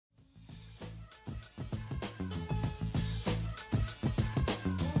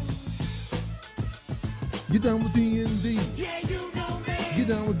Get down with D&D. Yeah, you know me. Get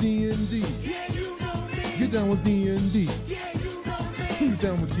down with D&D. Yeah, you know me. Get down with D&D. Yeah, you know me. Who's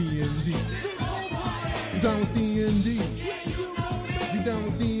down with D&D? This whole party. Down with D&D. Yeah, you know me. You down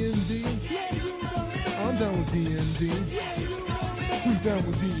with D&D? Yeah, you know me. I'm down with D&D. Yeah, you know me. Who's down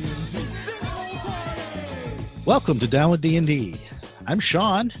with D&D? This whole party. Welcome to Down with D&D. I'm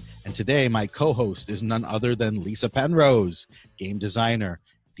Sean, and today my co-host is none other than Lysa Penrose, game designer,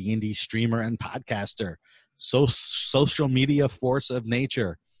 D&D streamer and podcaster, social media force of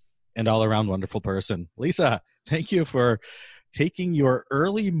nature, and all-around wonderful person. Lysa, thank you for taking your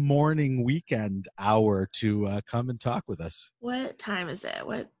early morning weekend hour to come and talk with us. What time is it?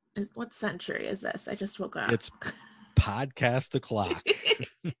 What century is this? I just woke up. It's podcast o'clock.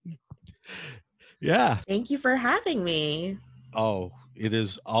 Yeah. Thank you for having me. Oh, it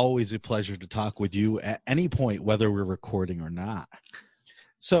is always a pleasure to talk with you at any point, whether we're recording or not.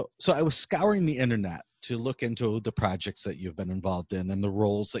 So I was scouring the internet to look into the projects that you've been involved in and the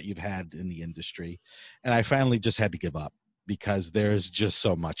roles that you've had in the industry. And I finally just had to give up because there's just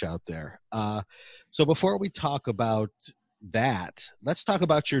so much out there. So before we talk about that, let's talk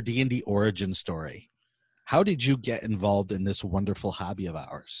about your D&D origin story. How did you get involved in this wonderful hobby of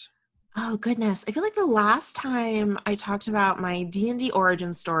ours? Oh, goodness. I feel like the last time I talked about my D&D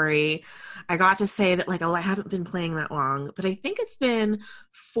origin story, I got to say that, I haven't been playing that long, but I think it's been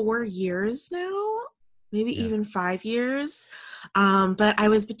 4 years now, maybe even 5 years. But I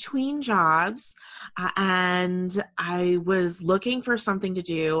was between jobs and I was looking for something to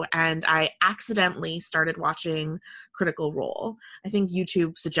do, and I accidentally started watching Critical Role. I think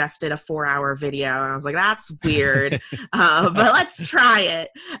YouTube suggested a 4-hour video, and I was like, that's weird, but let's try it.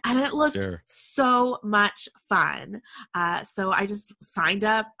 And it looked so much fun. So I just signed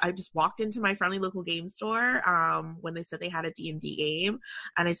up. I just walked into my friendly local game store when they said they had a D&D game,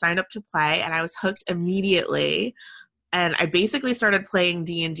 and I signed up to play, and I was hooked immediately. And I basically started playing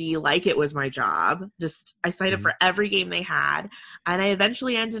D&D like it was my job. I signed up for every game they had. And I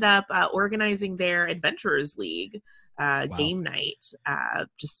eventually ended up organizing their Adventurers League game night,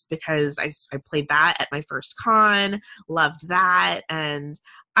 just because I played that at my first con, loved that. And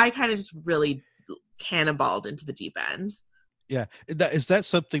I kind of just really cannonballed into the deep end. Yeah. Is that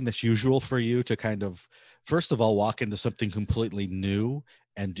something that's usual for you to kind of, first of all, walk into something completely new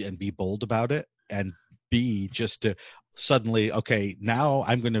and be bold about it? And B, just to suddenly, okay, now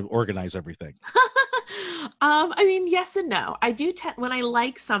I'm going to organize everything. I mean, yes and no. I do when I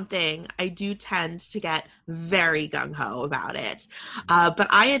like something, I do tend to get very gung-ho about it. But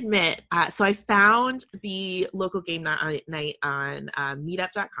I admit, so I found the local game night on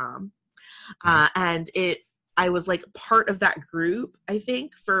meetup.com, and I was part of that group, I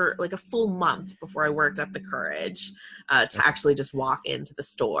think, for a full month before I worked up the courage to actually just walk into the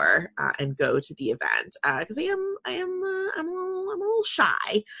store and go to the event, because I'm a little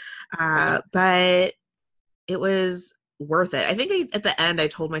shy, but it was worth it. I think at the end I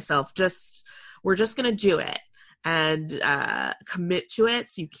told myself, we're just gonna do it and commit to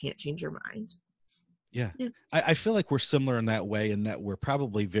it, so you can't change your mind. Yeah. I feel like we're similar in that way, in that we're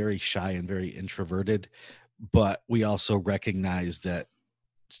probably very shy and very introverted. But we also recognize that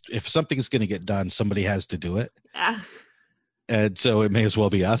if something's going to get done, somebody has to do it. Yeah. And so it may as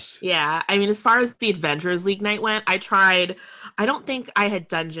well be us. Yeah. I mean, as far as the Adventurers League night went, I don't think I had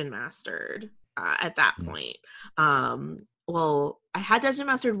Dungeon Mastered at that point. Well, I had Dungeon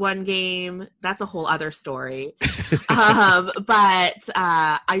Mastered one game. That's a whole other story. But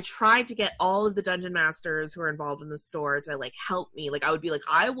I tried to get all of the Dungeon Masters who are involved in the store to help me. I would be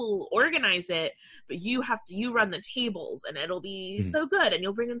I will organize it, but you run the tables, and it'll be so good, and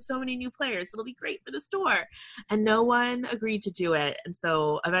you'll bring in so many new players. It'll be great for the store. And no one agreed to do it. And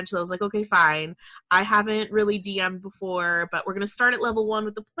so eventually I was like, okay, fine. I haven't really DM'd before, but we're going to start at level 1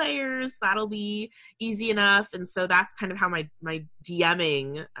 with the players. That'll be easy enough. And so that's kind of how my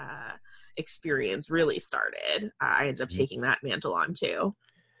DMing experience really started. I ended up taking that mantle on too.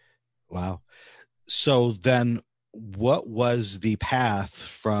 Wow. So then what was the path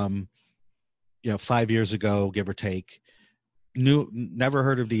from 5 years ago, give or take, never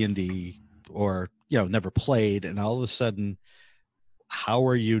heard of D&D, or never played, and all of a sudden, how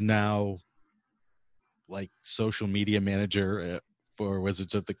are you now social media manager for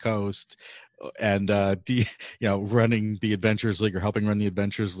Wizards of the Coast, and running the Adventurers League, or helping run the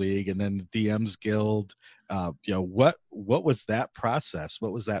Adventurers League, and then the DMs Guild? What was that process?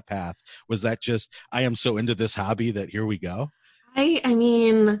 What was that path? Was that just, I am so into this hobby that here we go? I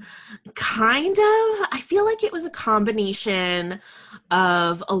mean, kind of. I feel like it was a combination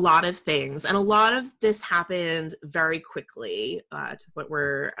of a lot of things, and a lot of this happened very quickly to the point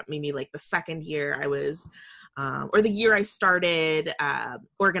where maybe like the second year I was, or the year I started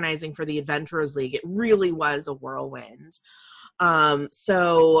organizing for the Adventurers League, it really was a whirlwind.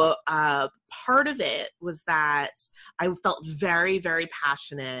 So part of it was that I felt very, very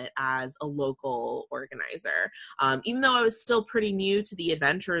passionate as a local organizer. Even though I was still pretty new to the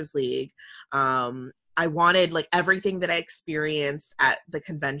Adventurers League, I wanted like everything that I experienced at the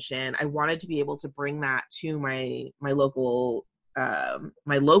convention. I wanted to be able to bring that to my local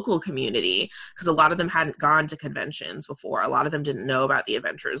community, because a lot of them hadn't gone to conventions before. A lot of them didn't know about the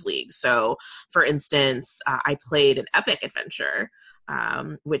Adventurers League. So, for instance, I played an epic adventure,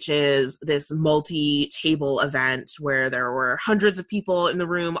 which is this multi-table event where there were hundreds of people in the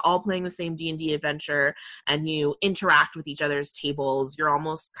room all playing the same D&D adventure, and you interact with each other's tables. You're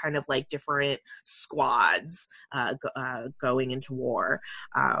almost kind of like different squads going into war.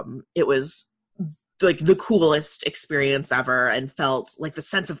 It was like the coolest experience ever, and felt like the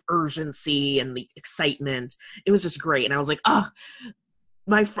sense of urgency and the excitement. It was just great. And I was like, oh,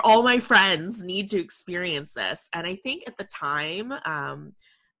 all my friends need to experience this. And I think at the time,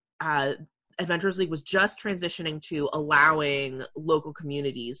 uh, Adventurers League was just transitioning to allowing local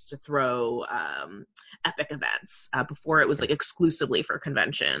communities to throw epic events. Before it was like exclusively for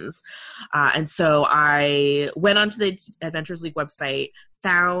conventions. And so I went onto the Adventurers League website,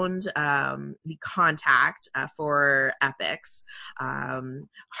 found the contact for epics,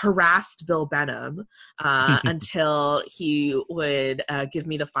 harassed Bill Benham until he would give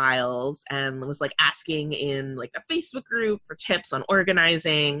me the files, and was like asking in like a Facebook group for tips on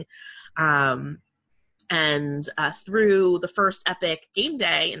organizing. And through the first epic game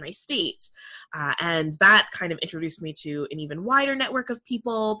day in my state. And that kind of introduced me to an even wider network of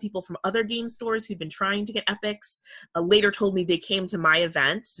people from other game stores who'd been trying to get epics. Later told me they came to my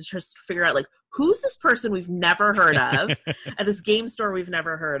event to just figure out, like, who's this person we've never heard of at this game store we've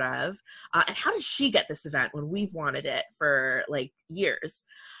never heard of? And how did she get this event when we've wanted it for, like, years?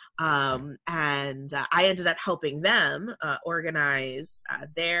 And I ended up helping them organize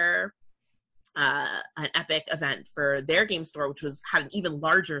an epic event for their game store, which had an even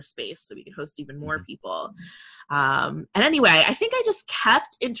larger space, so we could host even more people. And anyway, I think I just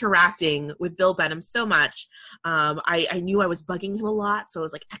kept interacting with Bill Benham so much. I knew I was bugging him a lot, so I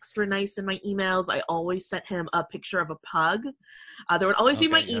was like extra nice in my emails. I always sent him a picture of a pug. There would always be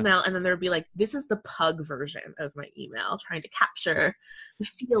my email, and then there would be like, this is the pug version of my email, trying to capture the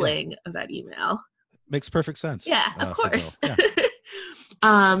feeling of that email. Makes perfect sense. Yeah, of course. Yeah.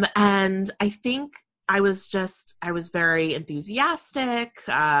 And I think I was very enthusiastic.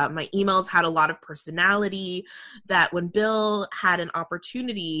 My emails had a lot of personality, that when Bill had an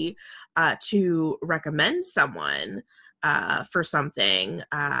opportunity to recommend someone for something,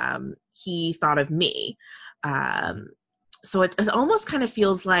 he thought of me. So it almost kind of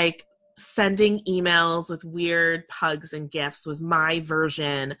feels like sending emails with weird pugs and gifts was my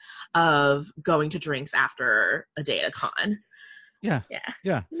version of going to drinks after a day at a con. Yeah.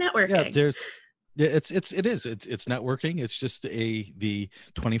 Networking. Yeah, it is. It's networking. It's just the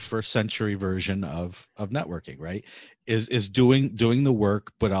 21st century version of networking, right? Is doing the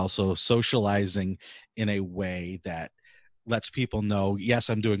work, but also socializing in a way that lets people know, yes,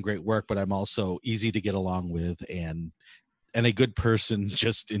 I'm doing great work, but I'm also easy to get along with, and a good person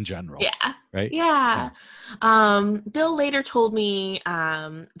just in general. Yeah. Right? Yeah. Bill later told me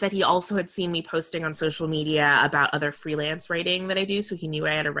that he also had seen me posting on social media about other freelance writing that I do, so he knew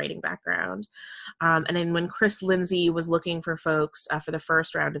I had a writing background. And then when Chris Lindsay was looking for folks for the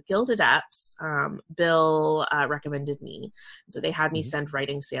first round of Guild Adepts, Bill recommended me. So they had me send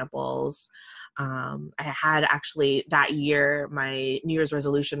writing samples. I had actually that year, my New Year's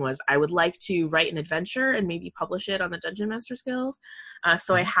resolution was I would like to write an adventure and maybe publish it on the Dungeon Masters Guild.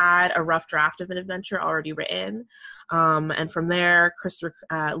 So I had a rough draft of an adventure already written. And from there, Chris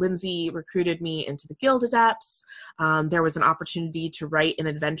Lindsay recruited me into the Guild Adepts. There was an opportunity to write an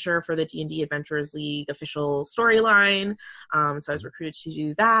adventure for the D&D Adventurers League official storyline. So I was recruited to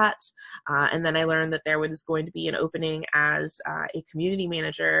do that. And then I learned that there was going to be an opening as a community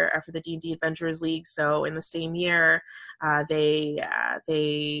manager for the D&D Adventurers League. So in the same year, they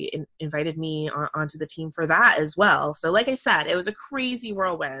invited me onto the team for that as well. So like I said, it was a crazy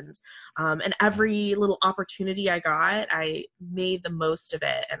whirlwind. And every little opportunity I got, I made the most of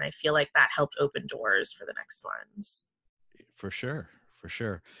it. And I feel like that helped open doors for the next ones. For sure.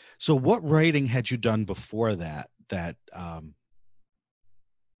 So what writing had you done before that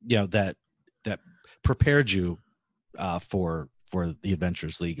prepared you for for the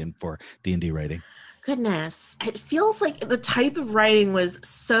Adventures League and for D&D writing? Goodness, it feels like the type of writing was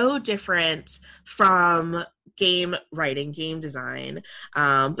so different from game writing, game design,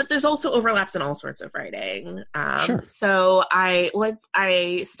 but there's also overlaps in all sorts of writing. Sure. So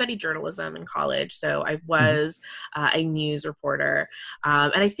I studied journalism in college, so I was a news reporter,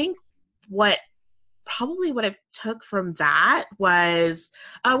 and I think what I took from that was,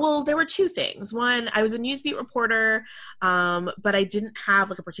 there were two things. One, I was a news beat reporter, but I didn't have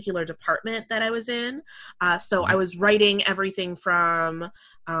like a particular department that I was in. So I was writing everything from,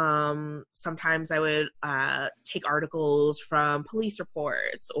 sometimes I would take articles from police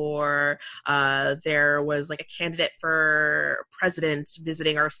reports, or there was like a candidate for president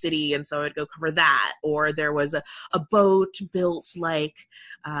visiting our city, and so I'd go cover that. Or there was a boat built like,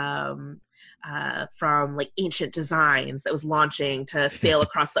 from like ancient designs that was launching to sail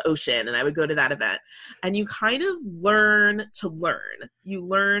across the ocean, and I would go to that event. And you kind of learn to learn. You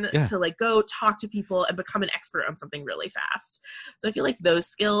learn to like go talk to people and become an expert on something really fast. So I feel like those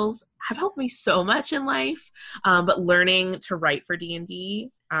skills have helped me so much in life. But learning to write for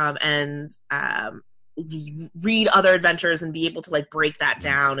D&D and read other adventures and be able to like break that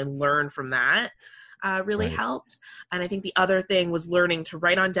down and learn from that really helped. And I think the other thing was learning to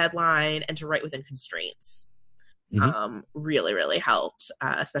write on deadline and to write within constraints. Really, really helped,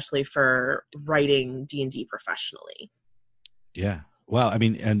 especially for writing D&D professionally. Yeah. Well, I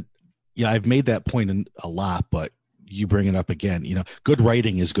mean, and I've made that point a lot, but you bring it up again. Good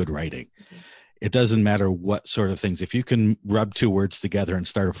writing is good writing. It doesn't matter what sort of things. If you can rub two words together and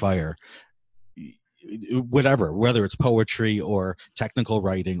start a fire, whatever, whether it's poetry or technical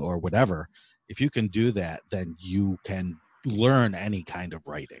writing or whatever, if you can do that, then you can learn any kind of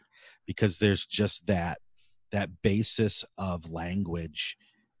writing, because there's just that basis of language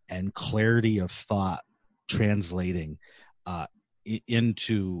and clarity of thought translating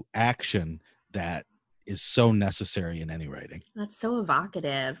into action that is so necessary in any writing. That's so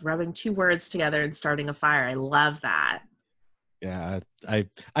evocative. Rubbing two words together and starting a fire. I love that. Yeah,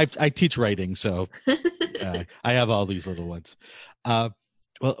 I teach writing, so I have all these little ones.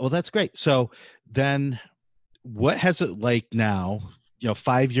 Well, that's great. So then what has it like now,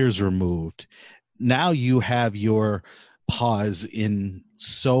 5 years removed, now you have your paws in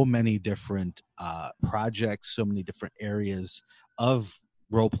so many different projects, so many different areas of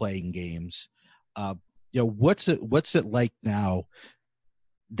role-playing games. What's it like now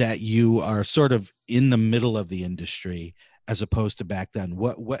that you are sort of in the middle of the industry as opposed to back then?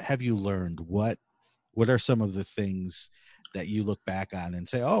 What have you learned? What are some of the things that you look back on and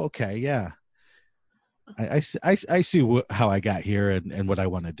say, oh, okay, yeah, I see how I got here and what I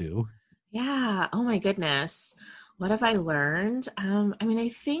want to do? Yeah. Oh my goodness. What have I learned? I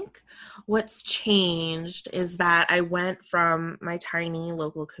think what's changed is that I went from my tiny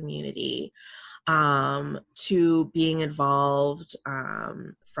local community to being involved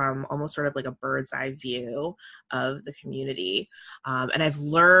from almost sort of like a bird's eye view of the community. And I've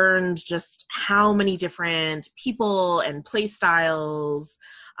learned just how many different people and play styles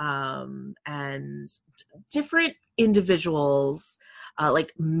and different individuals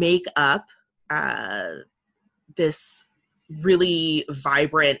like make up this really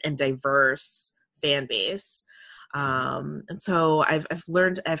vibrant and diverse fan base. And so I've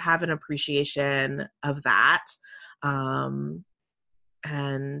learned, I have an appreciation of that. And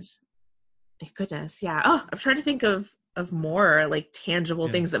goodness, yeah. Oh, I'm trying to think of more like tangible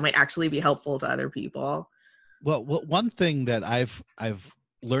things that might actually be helpful to other people. Well, one thing that I've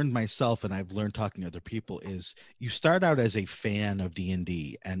learned myself, and I've learned talking to other people, is you start out as a fan of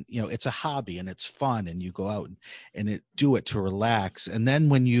D&D, and it's a hobby and it's fun, and you go out and do it to relax. And then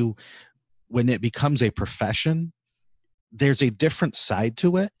when it becomes a profession, there's a different side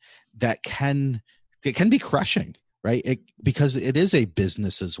to it that can be crushing, right? Because it is a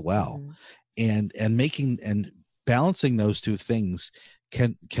business as well. And making and balancing those two things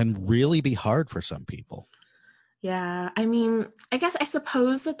can really be hard for some people. Yeah, I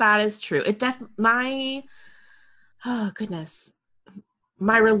suppose that is true. My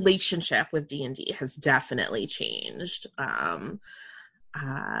relationship with D&D has definitely changed. Hold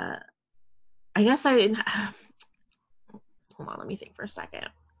on, let me think for a second.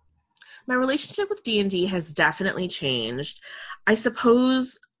 My relationship with D&D has definitely changed. I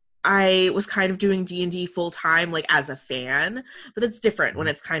suppose I was kind of doing D&D full time, like as a fan, but it's different when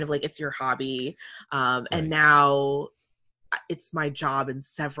it's kind of like it's your hobby. And now it's my job in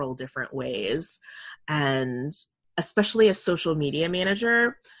several different ways. And especially as social media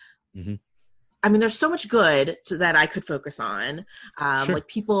manager, there's so much good that I could focus on. Like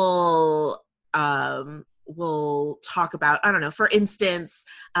people will talk about, I don't know, for instance,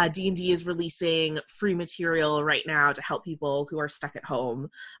 D&D is releasing free material right now to help people who are stuck at home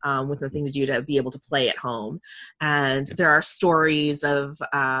with nothing to do to be able to play at home. And there are stories of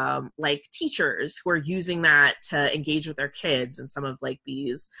like teachers who are using that to engage with their kids in some of like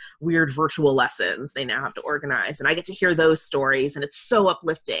these weird virtual lessons they now have to organize. And I get to hear those stories, and it's so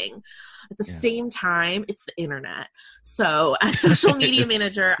uplifting. At the same time, it's the internet. So as social media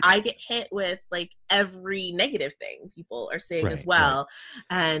manager, I get hit with like every negative thing people are saying as well.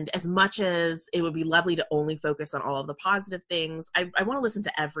 And as much as it would be lovely to only focus on all of the positive things, I want to listen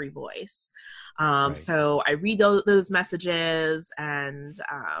to every voice. So I read those messages, and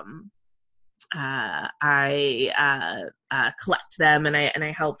I collect them, and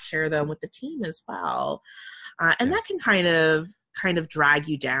I help share them with the team as well. And that can kind of drag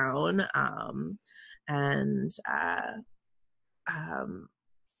you down. And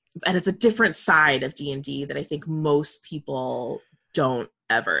it's a different side of D&D that I think most people don't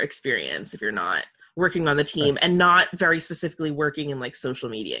ever experience if you're not working on the team and not very specifically working in like social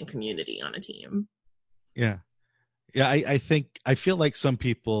media and community on a team. Yeah. I feel like some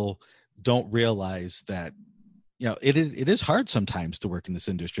people don't realize that, you know, it is hard sometimes to work in this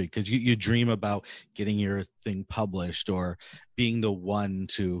industry, because you dream about getting your thing published or being the one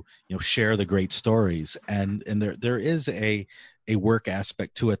to, you know, share the great stories, and there is a work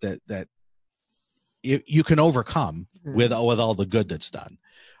aspect to it that you can overcome with all the good that's done,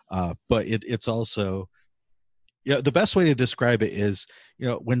 but it's also, you know, the best way to describe it is, you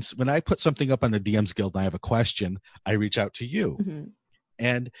know, when I put something up on the DMs Guild and I have a question, I reach out to you,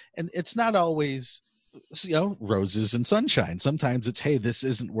 and it's not always, you know, roses and sunshine. Sometimes it's, hey, this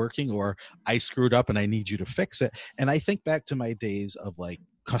isn't working, or I screwed up and I need you to fix it. And I think back to my days of like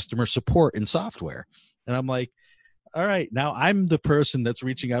customer support in software, and I'm like, all right, now I'm the person that's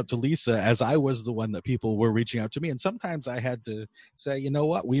reaching out to Lysa, as I was the one that people were reaching out to me. And sometimes I had to say, you know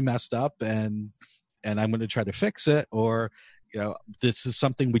what, we messed up, and I'm going to try to fix it, or, you know, this is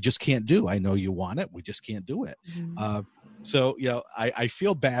something we just can't do. I know you want it, we just can't do it. So, you know, I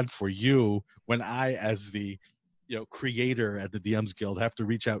feel bad for you when I, as the, you know, creator at the DMs Guild, have to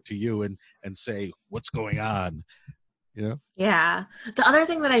reach out to you and say, what's going on? You know? Yeah. The other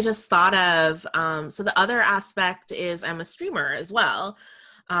thing that I just thought of, so the other aspect is I'm a streamer as well,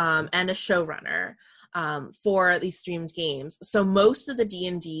 and a showrunner for these streamed games. So most of the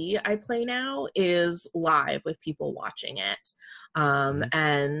D&D I play now is live with people watching it.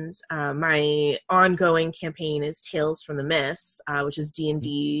 And my ongoing campaign is Tales from the Mists, which is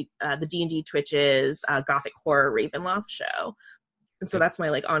D&D, the D&D Twitch's Gothic Horror Ravenloft show. And so that's my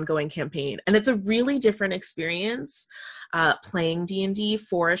like ongoing campaign. And it's a really different experience playing D&D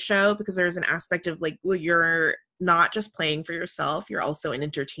for a show, because there's an aspect of like, well, you're not just playing for yourself, you're also an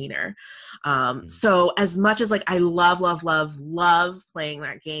entertainer. So as much as like I love playing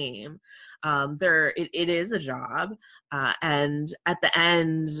that game, it is a job. And at the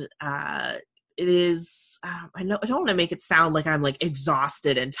end, it is, I don't want to make it sound like I'm like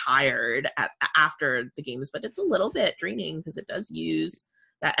exhausted and tired after the games, but it's a little bit draining because it does use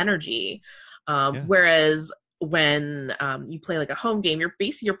that energy. Whereas when you play like a home game,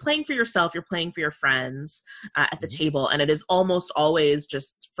 you're playing for yourself, you're playing for your friends at the table, and it is almost always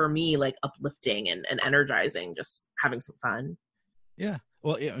just, for me, like uplifting and energizing, just having some fun. Yeah.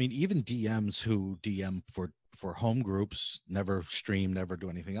 Well, I mean, even DMs who DM for home groups, never stream, never do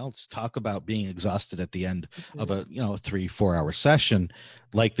anything else, talk about being exhausted at the end of a, you know, 3-4 hour session,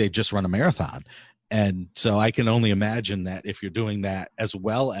 like they just run a marathon. And so I can only imagine that if you're doing that, as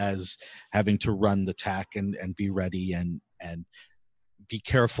well as having to run the tack and be ready and be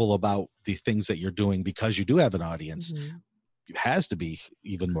careful about the things that you're doing, because you do have an audience, it has to be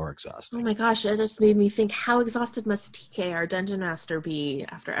even more exhausting. Oh my gosh, it just made me think, how exhausted must TK, our dungeon master, be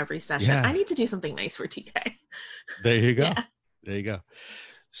after every session? Yeah. I need to do something nice for TK. There you go. Yeah. There you go.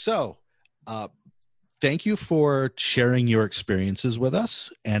 So, thank you for sharing your experiences with us.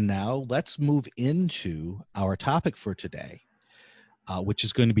 And now let's move into our topic for today, which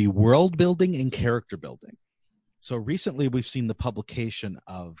is going to be world building and character building. So recently we've seen the publication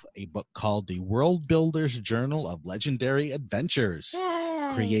of a book called The World Builder's Journal of Legendary Adventures.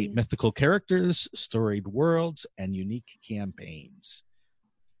 Yay! Create mythical characters, storied worlds, and unique campaigns.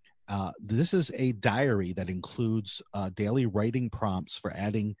 This is a diary that includes daily writing prompts for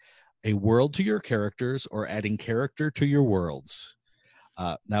adding a world to your characters or adding character to your worlds.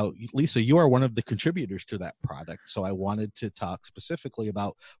 Now, Lysa, you are one of the contributors to that product, so I wanted to talk specifically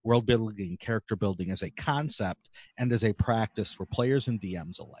about world building and character building as a concept and as a practice for players and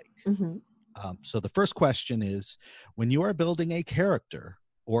DMs alike. So the first question is, when you are building a character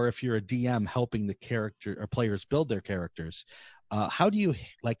or if you're a DM helping the character or players build their characters, how do you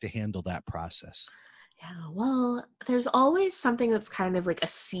like to handle that process? Yeah, well, there's always something that's kind of like a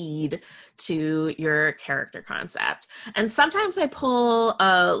seed to your character concept. And sometimes I pull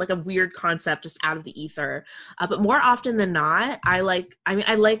like a weird concept just out of the ether. But more often than not, I like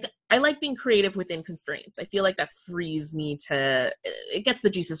being creative within constraints. I feel like that frees me it gets the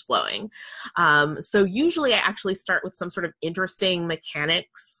juices flowing. So usually I actually start with some sort of interesting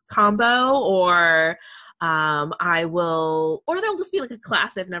mechanics combo, or or there'll just be like a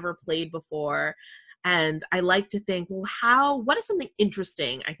class I've never played before. And I like to think, well, what is something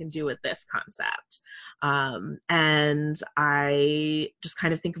interesting I can do with this concept? And I just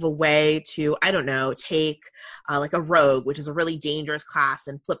kind of think of a way to, I don't know, take like a rogue, which is a really dangerous class,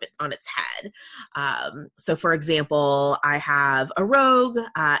 and flip it on its head. So for example, I have a rogue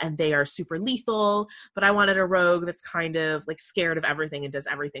and they are super lethal, but I wanted a rogue that's kind of like scared of everything and does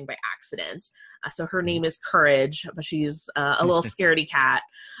everything by accident. So her name is Courage, but she's a little scaredy cat,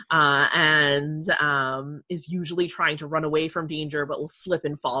 and is usually trying to run away from danger, but will slip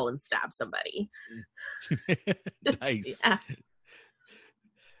and fall and stab somebody. Nice. Yeah.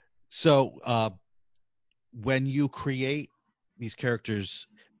 So when you create these characters,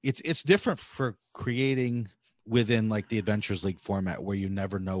 it's different for creating within like the Adventures League format, where you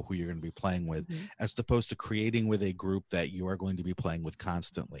never know who you're going to be playing with, as opposed to creating with a group that you are going to be playing with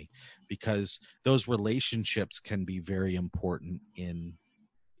constantly, because those relationships can be very important in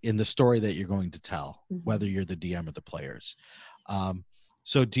the story that you're going to tell, whether you're the DM or the players.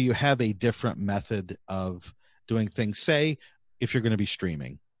 So do you have a different method of doing things? Say, if you're going to be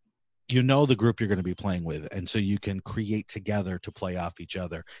streaming, you know the group you're going to be playing with, and so you can create together to play off each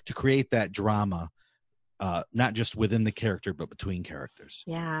other, to create that drama, not just within the character, but between characters.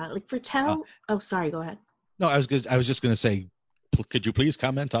 Yeah. Like for oh, sorry, go ahead. No, I was just going to say, could you please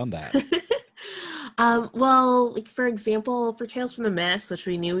comment on that? Well, like for example, for Tales from the Mist, which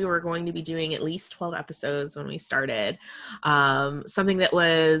we knew we were going to be doing at least 12 episodes when we started, something that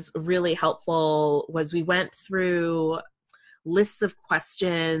was really helpful was we went through lists of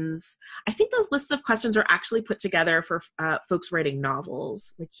questions. I think those lists of questions are actually put together for folks writing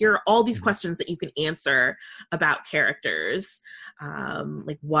novels. Like, here are all these questions that you can answer about characters.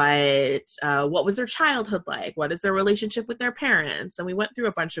 Like what was their childhood like? What is their relationship with their parents? And we went through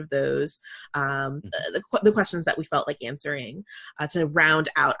a bunch of those, the questions that we felt like answering, to round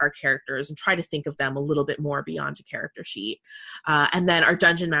out our characters and try to think of them a little bit more beyond a character sheet. And then our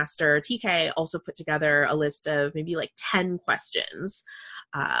dungeon master, TK, also put together a list of maybe like 10 questions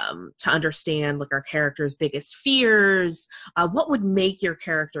to understand like our character's biggest fears, what would make your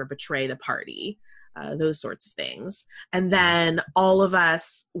character betray the party, those sorts of things. And then all of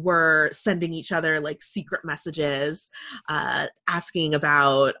us were sending each other like secret messages, asking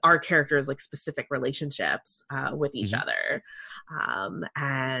about our characters' like specific relationships with each other,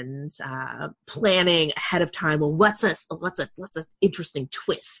 and planning ahead of time. Well, what's an interesting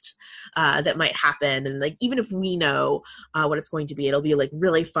twist that might happen? And like, even if we know what it's going to be, it'll be like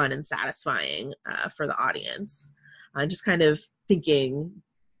really fun and satisfying for the audience. Just kind of thinking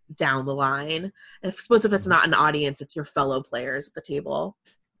down the line. I suppose if it's not an audience, it's your fellow players at the table.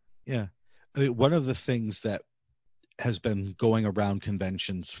 Yeah. I mean, one of the things that has been going around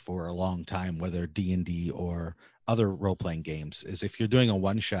conventions for a long time, whether D&D or other role-playing games, is if you're doing a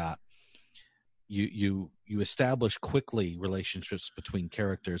one-shot, you establish quickly relationships between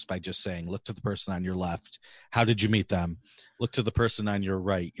characters by just saying, look to the person on your left, how did you meet them? Look to the person on your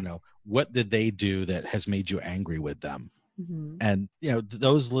right, what did they do that has made you angry with them? And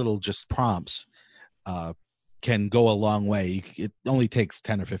those little just prompts can go a long way. It only takes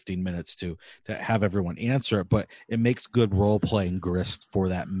 10 or 15 minutes to have everyone answer it, but it makes good role-playing grist for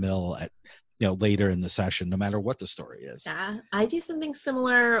that mill at later in the session, no matter what the story is. Yeah, I do something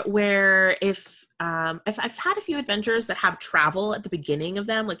similar where if I've had a few adventures that have travel at the beginning of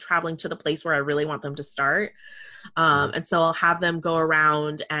them, like traveling to the place where I really want them to start, and so I'll have them go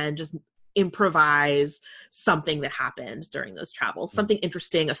around and just improvise something that happened during those travels, something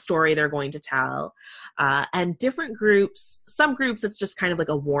interesting, a story they're going to tell. And different groups, some groups it's just kind of like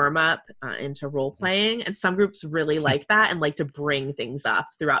a warm-up into role-playing, and some groups really like that and like to bring things up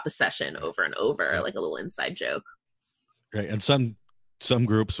throughout the session over and over, like a little inside joke. Right. And some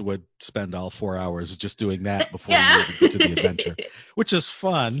groups would spend all 4 hours just doing that before you even get to the adventure, which is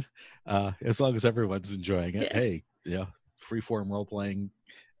fun, as long as everyone's enjoying it. Hey, free-form role-playing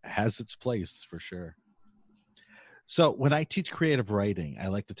has its place for sure. So when I teach creative writing, I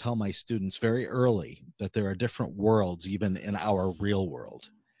like to tell my students very early that there are different worlds, even in our real world.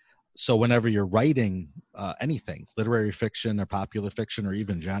 So whenever you're writing anything, literary fiction or popular fiction or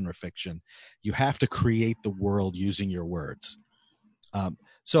even genre fiction, you have to create the world using your words.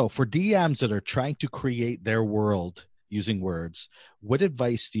 So for DMs that are trying to create their world using words, what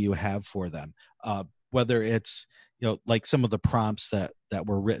advice do you have for them? Whether it's, like some of the prompts that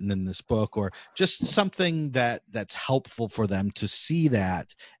were written in this book, or just something that's helpful for them to see that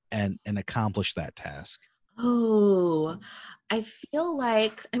and accomplish that task. Oh, I feel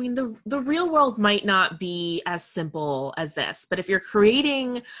like, I mean, the real world might not be as simple as this, but if you're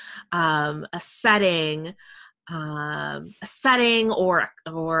creating a setting, or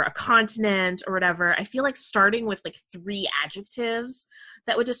a continent or whatever, I feel like starting with like 3 adjectives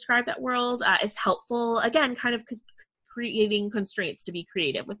that would describe that world is helpful. Again, kind of creating constraints to be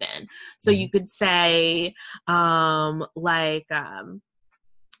creative within. So you could say like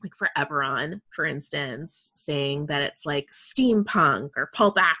for Eberron, for instance, saying that it's like steampunk or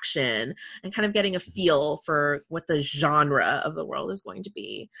pulp action, and kind of getting a feel for what the genre of the world is going to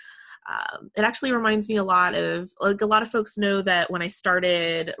be. It actually reminds me a lot of, like, a lot of folks know that when I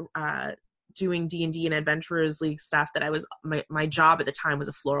started doing D&D and Adventurers League stuff, that I was, my job at the time was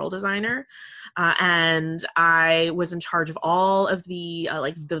a floral designer, and I was in charge of all of the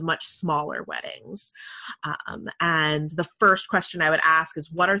like the much smaller weddings, and the first question I would ask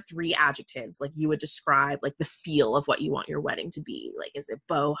is, what are 3 adjectives like you would describe like the feel of what you want your wedding to be? Like, is it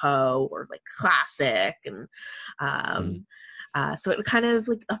boho or like classic? And so it would kind of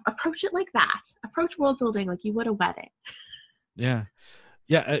like approach it like that, approach world building like you would a wedding. Yeah,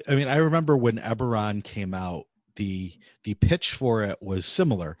 I mean, I remember when Eberron came out, the pitch for it was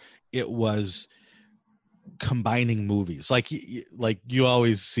similar. It was combining movies, like you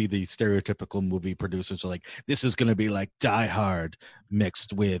always see the stereotypical movie producers are like, this is going to be like Die Hard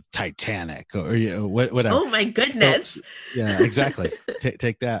mixed with Titanic, or whatever. Oh my goodness! So, yeah, exactly.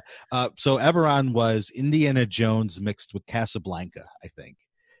 Take that. So Eberron was Indiana Jones mixed with Casablanca, I think,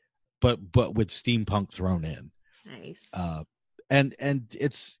 but with steampunk thrown in. Nice. And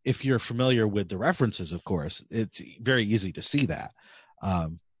it's, if you're familiar with the references, of course, it's very easy to see that.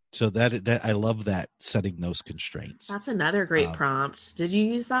 So that I love that, setting those constraints. That's another great prompt. Did you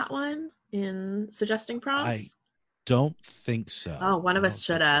use that one in suggesting prompts? I don't think so. Oh, one of us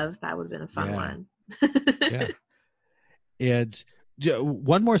should have. So. That would have been a fun one. Yeah. And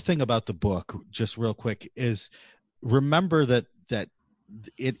one more thing about the book, just real quick, is remember that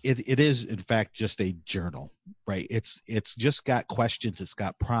it is in fact just a journal, right? It's just got questions, it's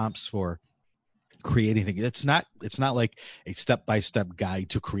got prompts for creating things. It's not like a step-by-step guide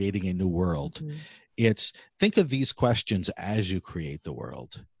to creating a new world. It's, think of these questions as you create the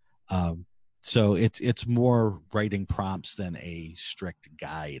world. So it's more writing prompts than a strict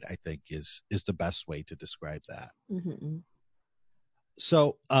guide, I think is the best way to describe that.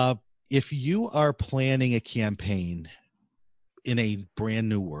 So if you are planning a campaign in a brand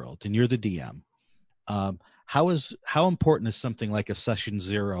new world and you're the DM, how important is something like a session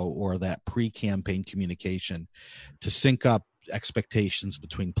 0 or that pre-campaign communication to sync up expectations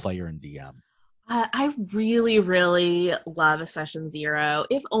between player and DM? I really, really love a session 0,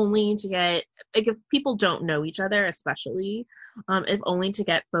 if only to get, like, if people don't know each other, especially, if only to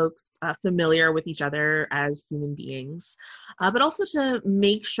get folks familiar with each other as human beings, but also to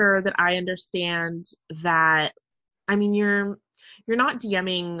make sure that I understand that, I mean, you're not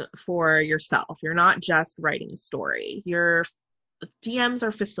DMing for yourself. You're not just writing a story. Your DMs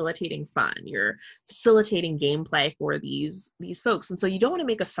are facilitating fun. You're facilitating gameplay for these folks. And so you don't want to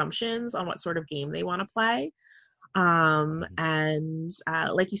make assumptions on what sort of game they want to play. And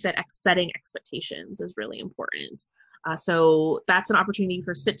like you said, setting expectations is really important. So that's an opportunity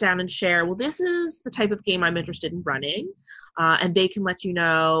for sit down and share, well, this is the type of game I'm interested in running. And they can let you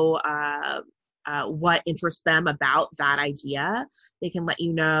know what interests them about that idea. They can let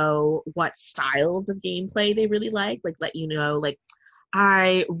you know what styles of gameplay they really like let you know, like,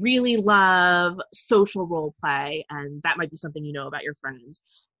 I really love social role play, and that might be something you know about your friend,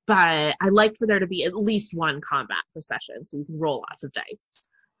 but I like for there to be at least one combat per session so you can roll lots of dice.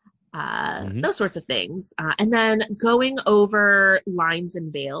 Those sorts of things. And then going over lines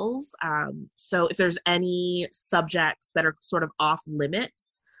and veils. So if there's any subjects that are sort of off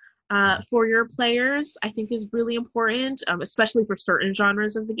limits for your players, I think is really important, especially for certain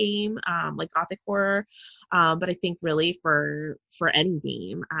genres of the game, like Gothic horror. But I think really for any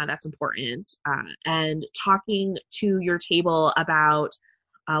game, that's important. And talking to your table about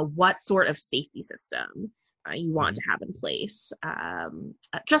what sort of safety system you want to have in place,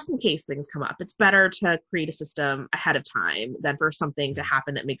 just in case things come up. It's better to create a system ahead of time than for something to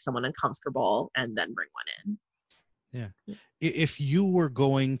happen that makes someone uncomfortable and then bring one in. Yeah. If you were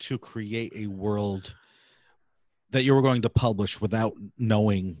going to create a world that you were going to publish without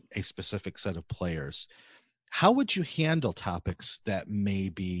knowing a specific set of players, how would you handle topics that may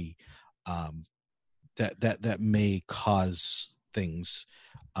be that may cause things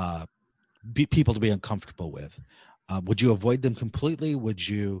people to be uncomfortable with? Would you avoid them completely? Would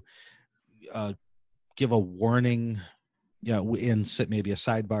you give a warning, in maybe a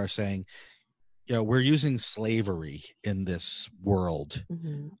sidebar saying, we're using slavery in this world,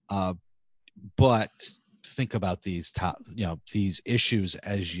 but think about these these issues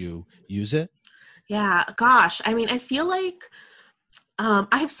as you use it? Yeah, gosh. I mean, I feel like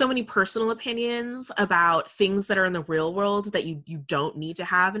I have so many personal opinions about things that are in the real world that you don't need to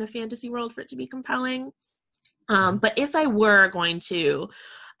have in a fantasy world for it to be compelling. But if I were going to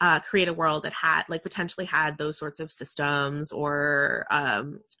create a world that had potentially had those sorts of systems or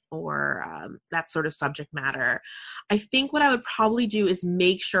that sort of subject matter, I think what I would probably do is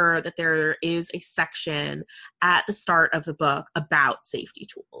make sure that there is a section at the start of the book about safety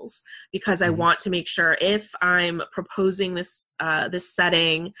tools, because I want to make sure if I'm proposing this this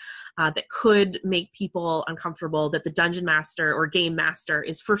setting that could make people uncomfortable, that the dungeon master or game master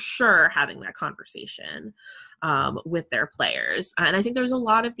is for sure having that conversation with their players. And I think there's a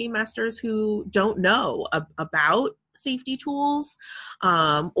lot of game masters who don't know about safety tools,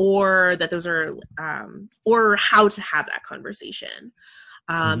 or that those are, or how to have that conversation.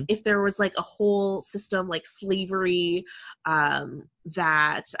 If there was a whole system like slavery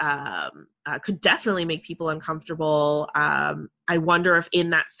that could definitely make people uncomfortable, I wonder if in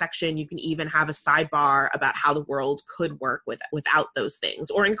that section you can even have a sidebar about how the world could work without those things,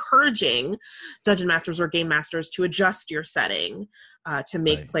 or encouraging dungeon masters or game masters to adjust your setting to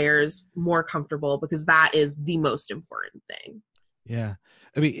make players more comfortable, because that is the most important thing. Yeah,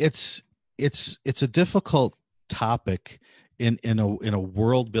 I mean, it's a difficult topic in a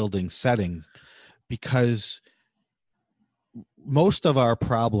world building setting, because most of our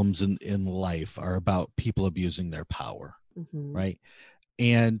problems in life are about people abusing their power, right?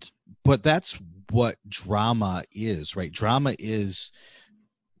 But that's what drama is, right? Drama is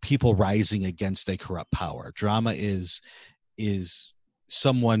people rising against a corrupt power. Drama is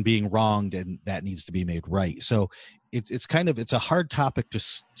someone being wronged, and that needs to be made right. So it's a hard topic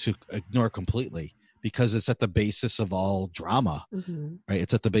to ignore completely, because it's at the basis of all drama, right?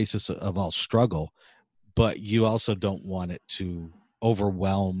 It's at the basis of all struggle, but you also don't want it to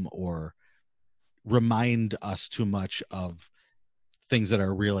overwhelm or remind us too much of things that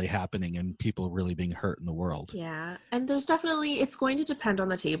are really happening and people really being hurt in the world. Yeah. And there's definitely, it's going to depend on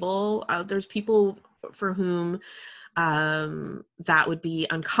the table. There's people for whom that would be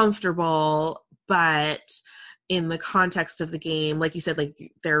uncomfortable, but in the context of the game, like you said,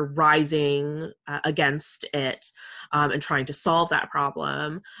 they're rising against it and trying to solve that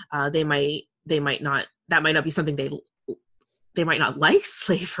problem. They might not, that might not be something they might not like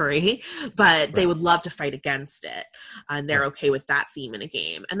slavery, but they would love to fight against it, and they're okay with that theme in a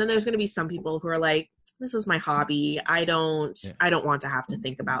game. And then there's going to be some people who are like, this is my hobby. I don't want to have to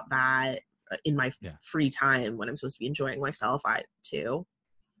think about that in my free time when I'm supposed to be enjoying myself too.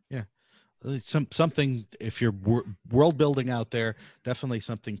 Yeah. Something, if you're world building out there, definitely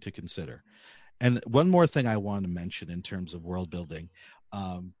something to consider. And one more thing I want to mention in terms of world building,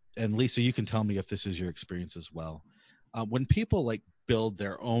 and Lysa, you can tell me if this is your experience as well. When people build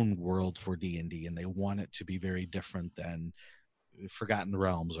their own world for D&D and they want it to be very different than Forgotten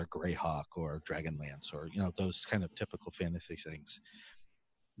Realms or Greyhawk or Dragonlance or those kind of typical fantasy things,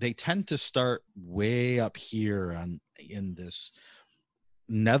 they tend to start way up here in this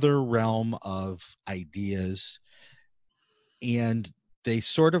nether realm of ideas, and they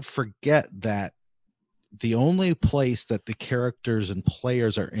sort of forget that the only place that the characters and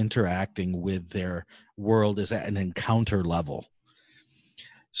players are interacting with their world is at an encounter level.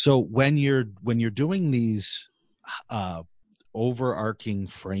 So when you're doing these overarching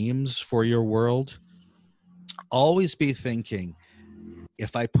frames for your world, always be thinking,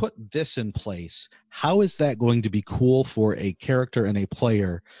 if I put this in place, how is that going to be cool for a character and a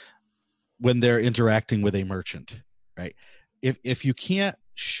player when they're interacting with a merchant, right? If you can't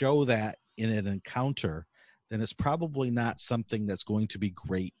show that in an encounter, then it's probably not something that's going to be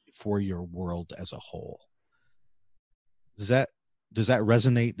great for your world as a whole. Does that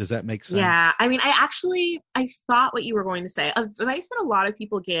resonate? Does that make sense? Yeah, I mean, I thought what you were going to say. Advice that a lot of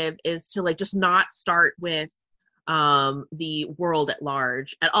people give is to just not start with the world at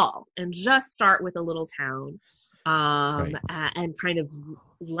large at all, and just start with a little town, and kind of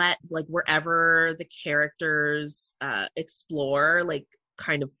let wherever the characters explore,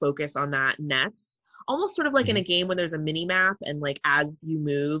 kind of focus on that next. almost sort of like in a game when there's a mini map and like as you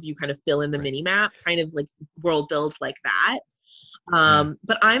move, you kind of fill in the mini map, kind of like world builds like that.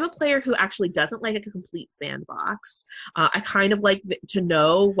 But I'm a player who actually doesn't like a complete sandbox. I kind of like to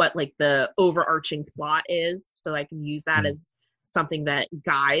know what like the overarching plot is, so I can use that as something that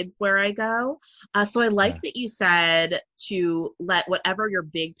guides where I go. So I like that you said to let whatever your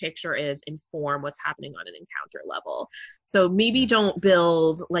big picture is inform what's happening on an encounter level. So maybe don't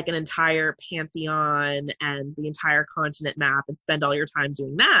build like an entire pantheon and the entire continent map and spend all your time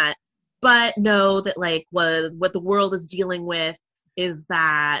doing that, but know that like what the world is dealing with is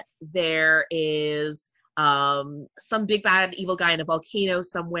that there is some big bad evil guy in a volcano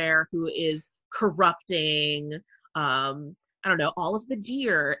somewhere who is corrupting I don't know, all of the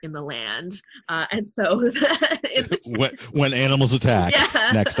deer in the land. And so when animals attack,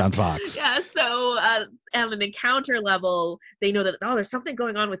 next on Fox. Yeah, so on an encounter level, they know that, oh, there's something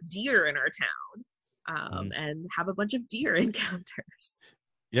going on with deer in our town, and have a bunch of deer encounters.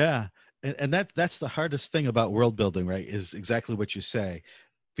 Yeah, and that's the hardest thing about world building, right, is exactly what you say,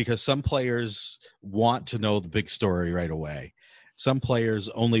 because some players want to know the big story right away. Some players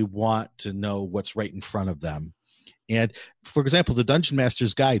only want to know what's right in front of them. And for example, the Dungeon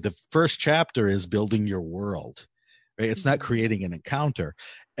Master's Guide, the first chapter is building your world, right? It's not creating an encounter.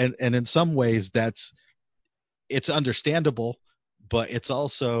 And in some ways it's understandable, but it's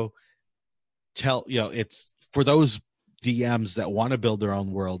also it's for those DMs that want to build their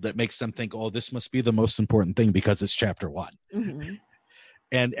own world that makes them think, oh, this must be the most important thing because it's chapter 1.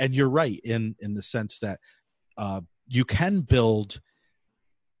 And you're right in the sense that you can build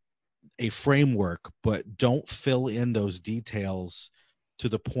a framework, but don't fill in those details to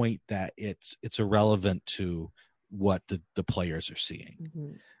the point that it's irrelevant to what the players are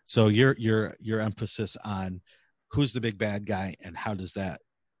seeing. So your emphasis on who's the big bad guy and how does that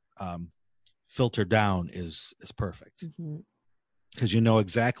filter down is perfect, because you know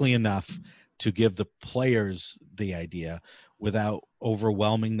exactly enough to give the players the idea without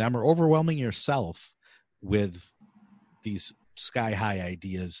overwhelming them or overwhelming yourself with these sky high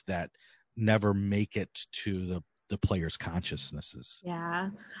ideas that never make it to the players' consciousnesses. Yeah.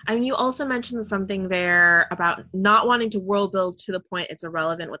 I mean, you also mentioned something there about not wanting to world build to the point it's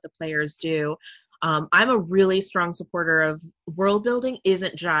irrelevant what the players do. I'm a really strong supporter of world building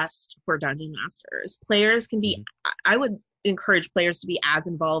isn't just for dungeon masters. Players can be, I would encourage players to be as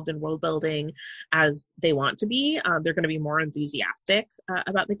involved in world building as they want to be. They're going to be more enthusiastic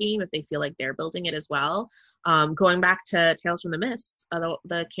about the game if they feel like they're building it as well. Going back to Tales from the Mists,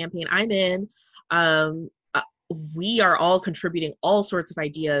 the campaign I'm in, we are all contributing all sorts of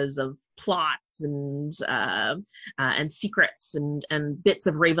ideas of plots and secrets and bits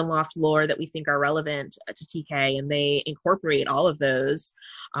of Ravenloft lore that we think are relevant to TK, and they incorporate all of those.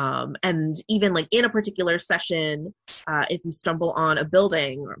 And even like in a particular session, if you stumble on a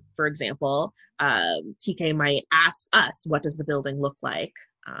building, for example, TK might ask us, what does the building look like?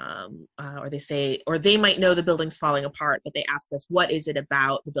 Or they might know the building's falling apart, but they ask us, what is it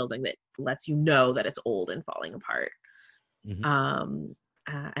about the building that lets you know that it's old and falling apart? And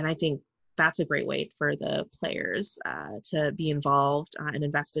I think that's a great way for the players to be involved and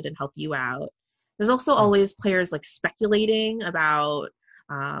invested and help you out. There's also always players like speculating about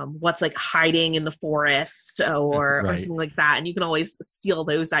what's like hiding in the forest or something like that, and you can always steal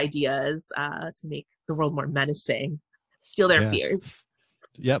those ideas to make the world more menacing, steal their fears.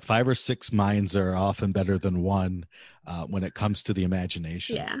 Yep, 5 or 6 minds are often better than one when it comes to the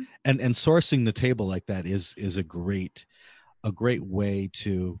imagination. Yeah, and sourcing the table like that is a great way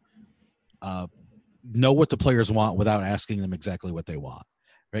to know what the players want without asking them exactly what they want,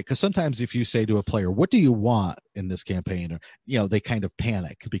 right? Because sometimes if you say to a player, "What do you want in this campaign?" or they kind of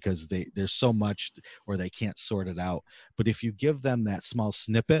panic because there's so much or they can't sort it out. But if you give them that small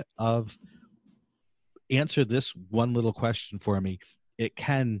snippet of answer this one little question for me, it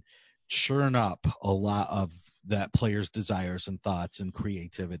can churn up a lot of that player's desires and thoughts and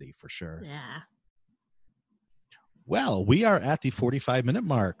creativity for sure. Yeah. Well, we are at the 45-minute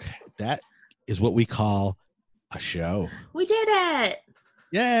mark. That is what we call a show. We did it.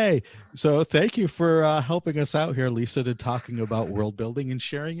 Yay. So thank you for helping us out here, Lysa, to talking about world building and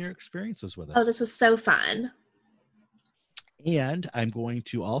sharing your experiences with us. Oh, this was so fun. And I'm going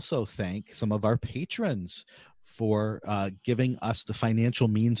to also thank some of our patrons for giving us the financial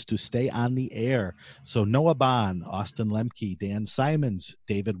means to stay on the air. So Noah Bond, Austin Lemke, Dan Simons,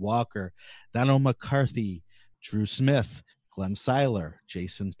 David Walker, Donald McCarthy, Drew Smith, Glenn Seiler,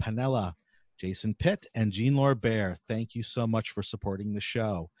 Jason Panella, Jason Pitt, and Jean-Laure Bear. Thank you so much for supporting the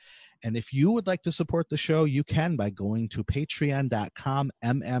show. And if you would like to support the show, you can by going to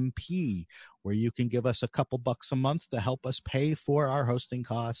patreon.com/MMP, where you can give us a couple bucks a month to help us pay for our hosting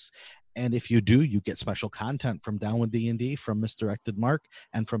costs. And if you do, you get special content from Down with D&D, from Misdirected Mark,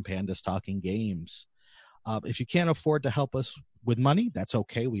 and from Pandas Talking Games. If you can't afford to help us with money, that's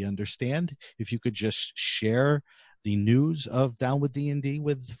okay. We understand. If you could just share the news of Down with D&D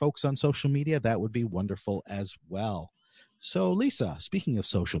with folks on social media, that would be wonderful as well. So, Lysa, speaking of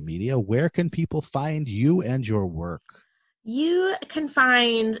social media, where can people find you and your work? You can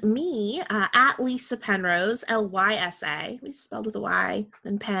find me at Lysa Penrose, Lysa. Lysa spelled with a Y,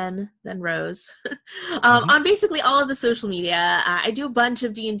 then Pen, then Rose. On basically all of the social media. I do a bunch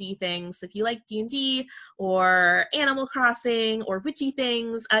of D&D things. So if you like D&D or Animal Crossing or witchy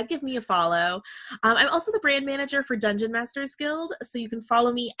things, give me a follow. I'm also the brand manager for Dungeon Masters Guild, so you can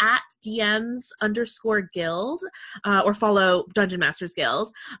follow me at DMs_guild or follow Dungeon Masters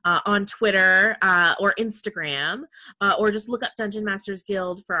Guild on Twitter or Instagram, or just look up Dungeon Masters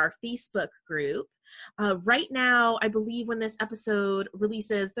Guild for our Facebook group. Right now, I believe when this episode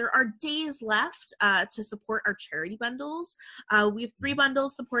releases, there are days left to support our charity bundles. We have 3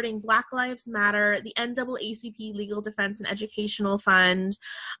 bundles supporting Black Lives Matter, the NAACP Legal Defense and Educational Fund,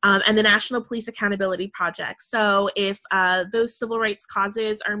 and the National Police Accountability Project. So if those civil rights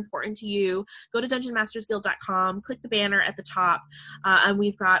causes are important to you, go to dungeonmastersguild.com, click the banner at the top, and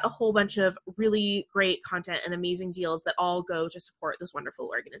we've got a whole bunch of really great content and amazing deals that all go to support those wonderful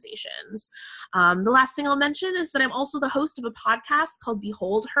organizations. The last thing I'll mention is that I'm also the host of a podcast called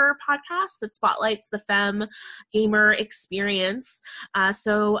Behold Her Podcast that spotlights the femme gamer experience.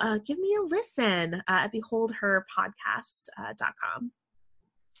 So give me a listen at beholdherpodcast.com.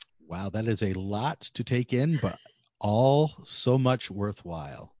 Wow, that is a lot to take in, but all so much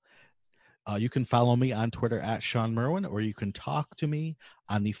worthwhile. You can follow me on Twitter at Sean Merwin, or you can talk to me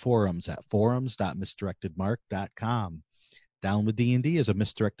on the forums at forums.misdirectedmark.com. Down with D&D is a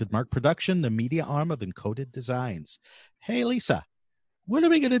Misdirected Mark production, the media arm of Encoded Designs. Hey, Lysa, what are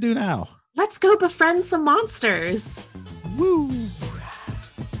we going to do now? Let's go befriend some monsters. Woo!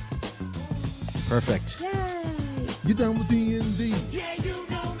 Perfect. Yay! Get down with D&D. Yeah, you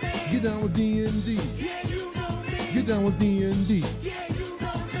know me. Get down with D&D. Yeah, you know me. Get down with D&D. Yeah, you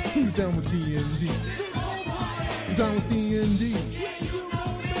know me. Who's down with D&D? This whole party. Down with D&D. Yeah, you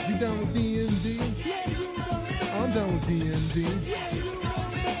know me. You down with D&D? Yeah, you know me. I'm down with D&D. Yeah, you know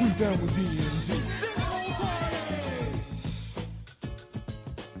me. Who's down with D&D?